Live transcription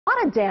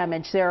lot of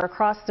damage there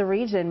across the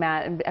region,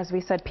 Matt, and as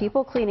we said,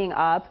 people cleaning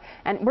up.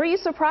 And were you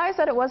surprised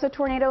that it was a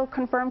tornado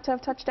confirmed to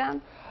have touched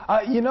down?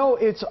 You know,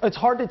 it's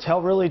hard to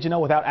tell really, you know,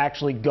 without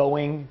actually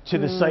going to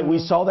the site. We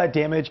saw that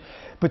damage,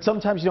 but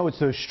sometimes, you know, it's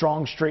those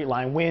strong straight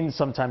line winds.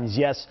 Sometimes,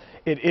 yes,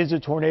 it is a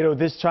tornado.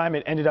 This time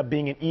it ended up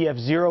being an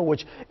EF0,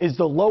 which is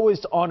the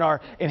lowest on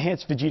our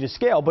enhanced Vegeta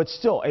scale, but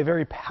still a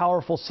very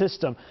powerful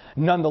system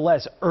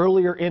nonetheless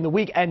earlier in the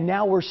week. And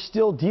now we're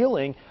still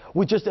dealing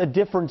with just a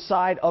different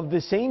side of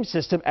the same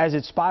system as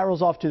it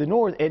spirals off to the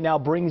north. It now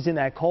brings in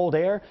that cold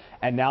air.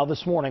 And now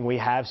this morning we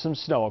have some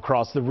snow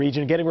across the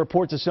region, getting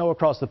reports of snow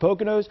across the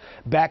Poconos,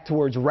 back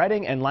towards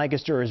Reading and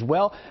Lancaster as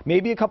well.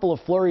 Maybe a couple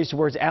of flurries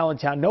towards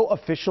Allentown. No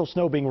official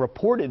snow being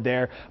reported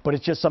there, but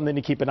it's just something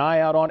to keep an eye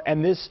out on.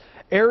 And this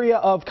area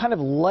of kind of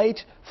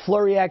light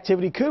flurry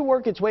activity could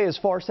work its way as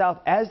far south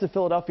as the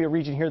Philadelphia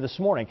region here this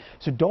morning.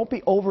 So don't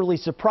be overly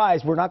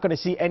surprised. We're not going to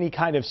see any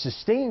kind of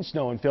sustained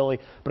snow in Philly,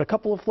 but a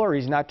couple of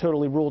flurries not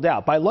totally ruled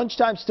out. By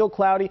lunchtime, still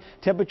cloudy.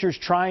 Temperatures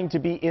trying to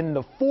be in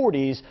the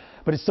 40s,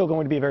 but it's still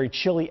going to be a very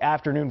chilly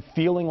afternoon,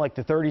 feeling like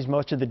the 30s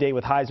most of the day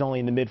with highs only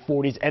in the mid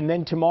 40s. And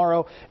then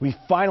tomorrow, we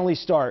finally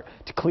start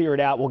to clear it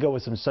out. We'll go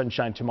with some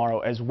sunshine tomorrow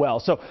as well.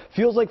 So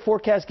feels like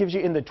forecast gives you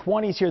in the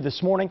 20s here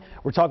this morning.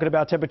 We're talking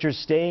about temperatures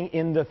staying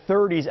in the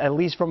 30s, at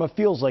least from a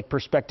feels like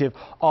perspective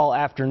all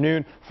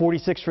afternoon.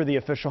 46 for the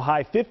official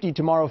high, 50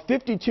 tomorrow,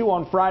 52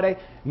 on Friday.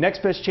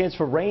 Next best chance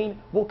for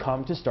rain will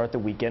come to start the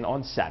weekend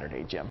on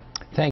Saturday, Jim.